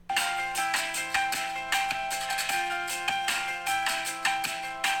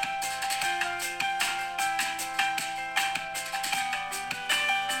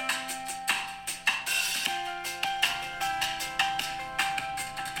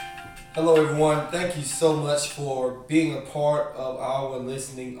Hello, everyone. Thank you so much for being a part of our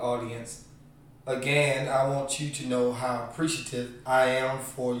listening audience. Again, I want you to know how appreciative I am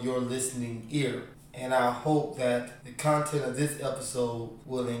for your listening ear. And I hope that the content of this episode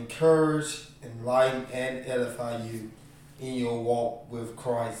will encourage, enlighten, and edify you in your walk with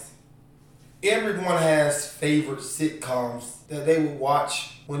Christ. Everyone has favorite sitcoms that they would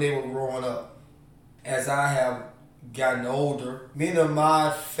watch when they were growing up. As I have gotten older, many of my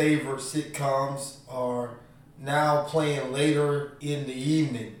favorite sitcoms are now playing later in the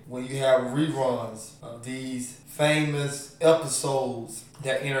evening when you have reruns of these famous episodes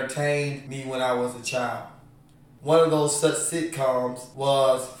that entertained me when I was a child. One of those such sitcoms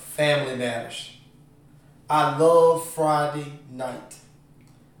was Family Matters. I love Friday night.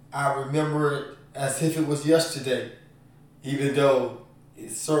 I remember it as if it was yesterday, even though it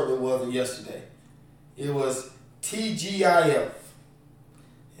certainly wasn't yesterday. It was TGIF,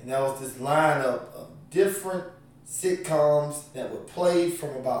 and that was this lineup of different sitcoms that would play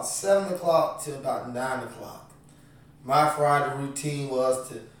from about 7 o'clock to about 9 o'clock. My Friday routine was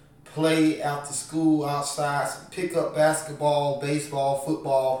to play after school outside, some pick up basketball, baseball,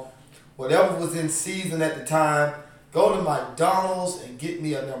 football, whatever was in season at the time. Go to McDonald's and get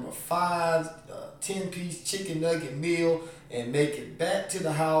me a number 5, 10-piece chicken nugget meal and make it back to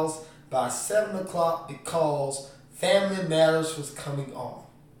the house by 7 o'clock because Family Matters was coming on.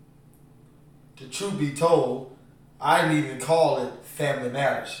 The truth be told, I didn't even call it Family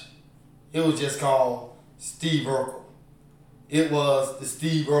Matters. It was just called Steve Urkel. It was the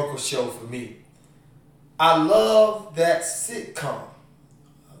Steve Urkel show for me. I love that sitcom.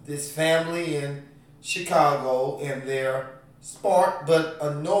 This family in Chicago and their smart but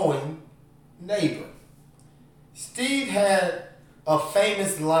annoying neighbor. Steve had a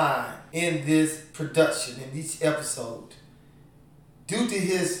famous line in this production, in each episode. Due to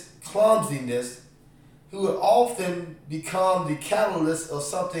his clumsiness, he would often become the catalyst of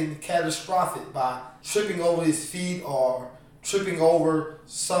something catastrophic by tripping over his feet or tripping over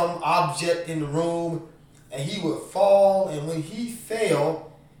some object in the room, and he would fall, and when he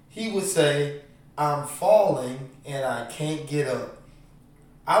fell, he would say, "I'm falling and I can't get up."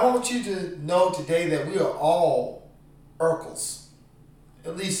 I want you to know today that we are all Urkels,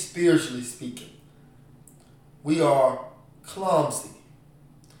 at least spiritually speaking. We are clumsy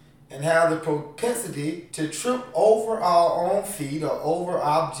and have the propensity to trip over our own feet or over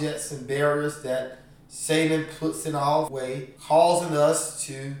objects and barriers that Satan puts in our way, causing us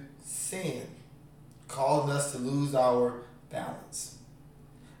to sin, causing us to lose our balance.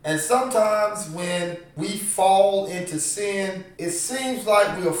 And sometimes when we fall into sin, it seems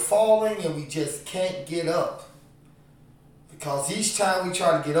like we're falling and we just can't get up. Because each time we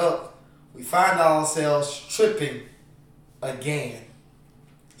try to get up, we find ourselves tripping again.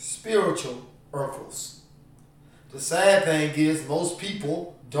 Spiritual Urkels. The sad thing is most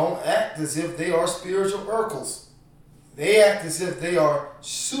people don't act as if they are spiritual Urkels. They act as if they are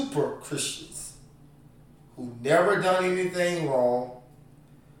super Christians who never done anything wrong,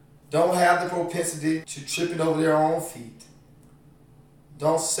 don't have the propensity to tripping over their own feet,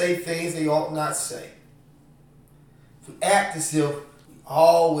 don't say things they ought not say. We act as if we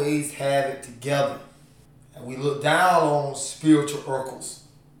always have it together. And we look down on spiritual Urkels.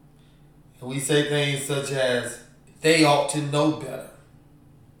 And we say things such as, they ought to know better.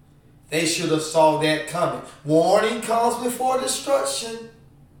 They should have saw that coming. Warning comes before destruction.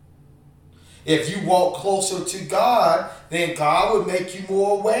 If you walk closer to God, then God would make you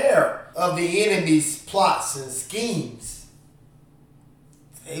more aware of the enemy's plots and schemes.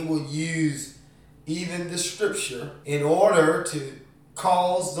 They will use even the scripture in order to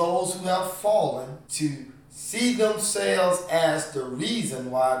cause those who have fallen to see themselves as the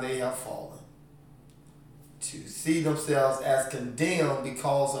reason why they have fallen, to see themselves as condemned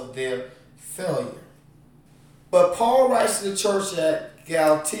because of their failure. But Paul writes to the church at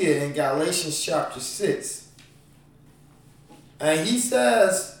Galatia in Galatians chapter 6, and he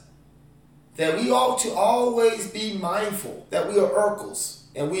says that we ought to always be mindful that we are Urkels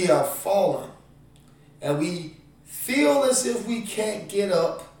and we have fallen. And we feel as if we can't get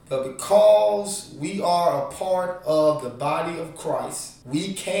up, but because we are a part of the body of Christ,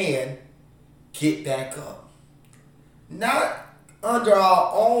 we can get back up. Not under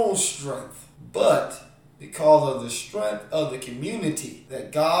our own strength, but because of the strength of the community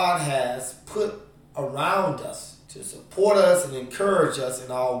that God has put around us to support us and encourage us in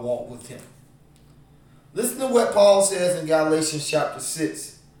our walk with Him. Listen to what Paul says in Galatians chapter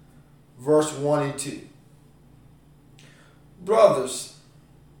 6, verse 1 and 2. Brothers,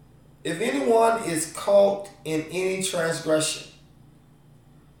 if anyone is caught in any transgression,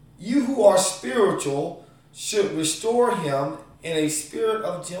 You who are spiritual should restore him in a spirit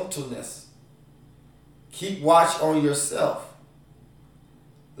of gentleness. Keep watch on yourself,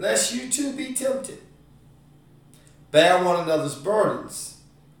 lest you too be tempted. Bear one another's burdens,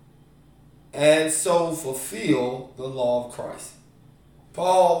 and so fulfill the law of Christ.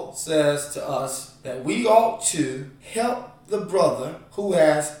 Paul says to us that we ought to help the brother who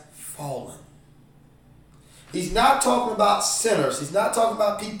has fallen. He's not talking about sinners. He's not talking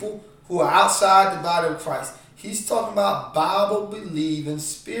about people who are outside the body of Christ. He's talking about Bible-believing,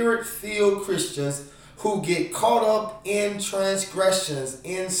 Spirit-filled Christians who get caught up in transgressions,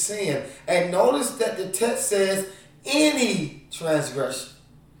 in sin. And notice that the text says any transgression,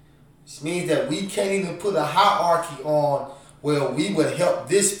 which means that we can't even put a hierarchy on, well, we would help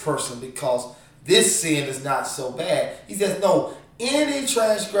this person because this sin is not so bad. He says, no, any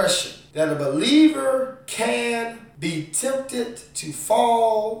transgression that a believer can be tempted to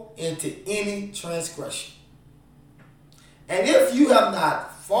fall into any transgression. And if you have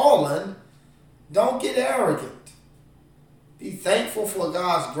not fallen, don't get arrogant. Be thankful for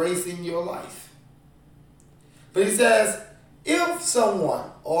God's grace in your life. But he says, if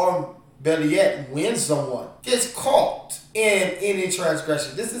someone, or better yet, when someone gets caught in any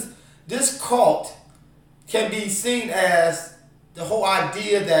transgression, this caught can be seen as the whole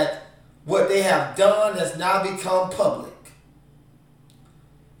idea that what they have done has now become public.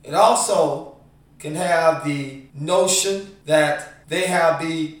 It also can have the notion that they have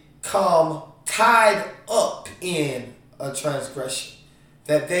become tied up in a transgression,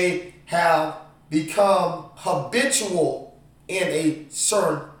 that they have become habitual in a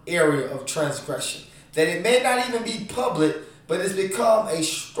certain area of transgression, that it may not even be public, but it's become a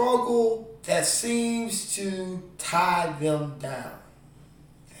struggle that seems to tie them down.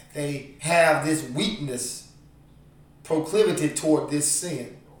 They have this weakness, proclivity toward this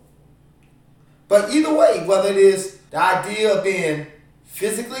sin. But either way, whether it is the idea of being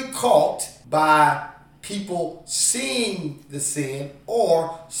physically caught by people seeing the sin,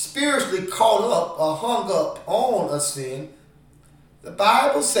 or spiritually caught up or hung up on a sin, the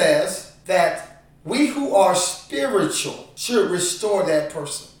Bible says that we who are spiritual should restore that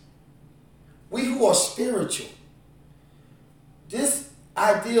person. We who are spiritual. This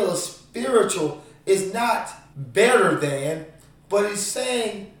idea of spiritual is not better than, but it's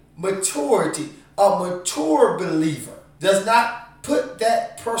saying maturity. A mature believer does not put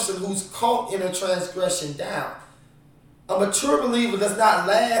that person who's caught in a transgression down. A mature believer does not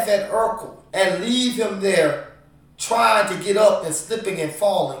laugh at Urkel and leave him there trying to get up and slipping and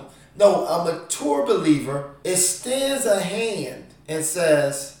falling. No, a mature believer extends a hand and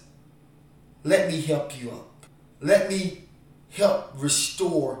says, let me help you up. Let me help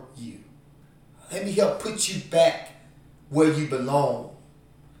restore you. Let me help put you back where you belong.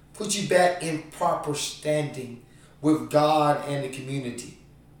 Put you back in proper standing with God and the community.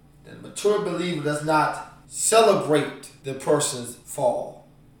 The mature believer does not celebrate the person's fall.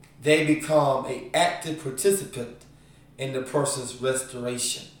 They become an active participant in the person's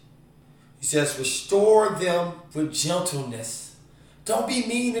restoration. He says, restore them with gentleness. Don't be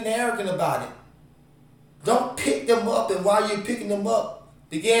mean and arrogant about it. Don't pick them up, and while you're picking them up,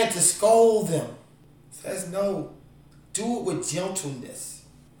 begin to scold them. He says, no, do it with gentleness.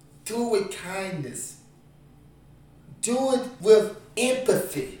 Do it with kindness. Do it with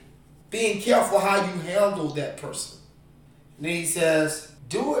empathy. Being careful how you handle that person. And then he says,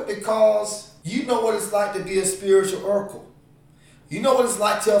 do it because you know what it's like to be a spiritual Urkel. You know what it's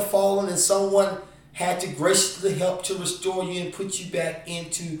like to have fallen and someone had to graciously help to restore you and put you back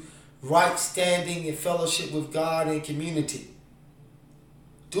into right standing and fellowship with God and community.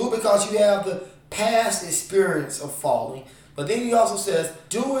 Do it because you have the past experience of falling. But then he also says,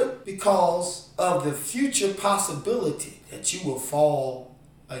 do it because of the future possibility that you will fall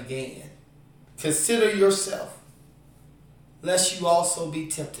again. Consider yourself, lest you also be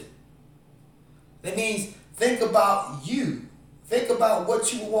tempted. That means think about you. Think about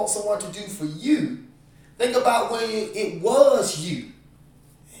what you would want someone to do for you. Think about when it was you.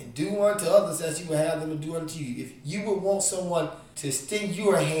 And do unto others as you would have them to do unto you. If you would want someone to extend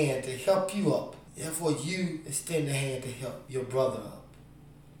your hand to help you up, therefore you extend a hand to help your brother up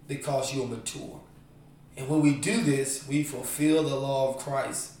because you're mature. And when we do this, we fulfill the law of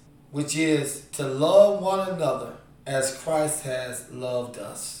Christ, which is to love one another as Christ has loved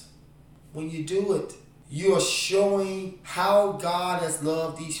us. When you do it, you are showing how God has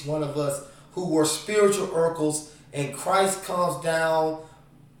loved each one of us who were spiritual Urkels, and Christ comes down,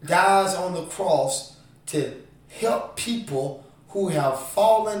 dies on the cross to help people who have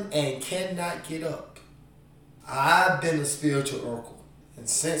fallen and cannot get up. I've been a spiritual Urkel, And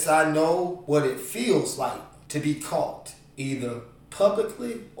since I know what it feels like to be caught, either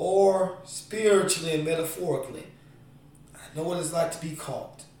publicly or spiritually and metaphorically, I know what it's like to be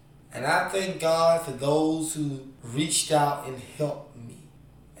caught. And I thank God for those who reached out and helped me.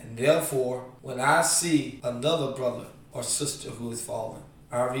 And therefore, when I see another brother or sister who is fallen,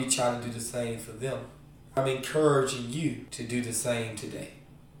 I reach out and do the same for them. I'm encouraging you to do the same today.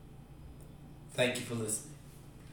 Thank you for listening.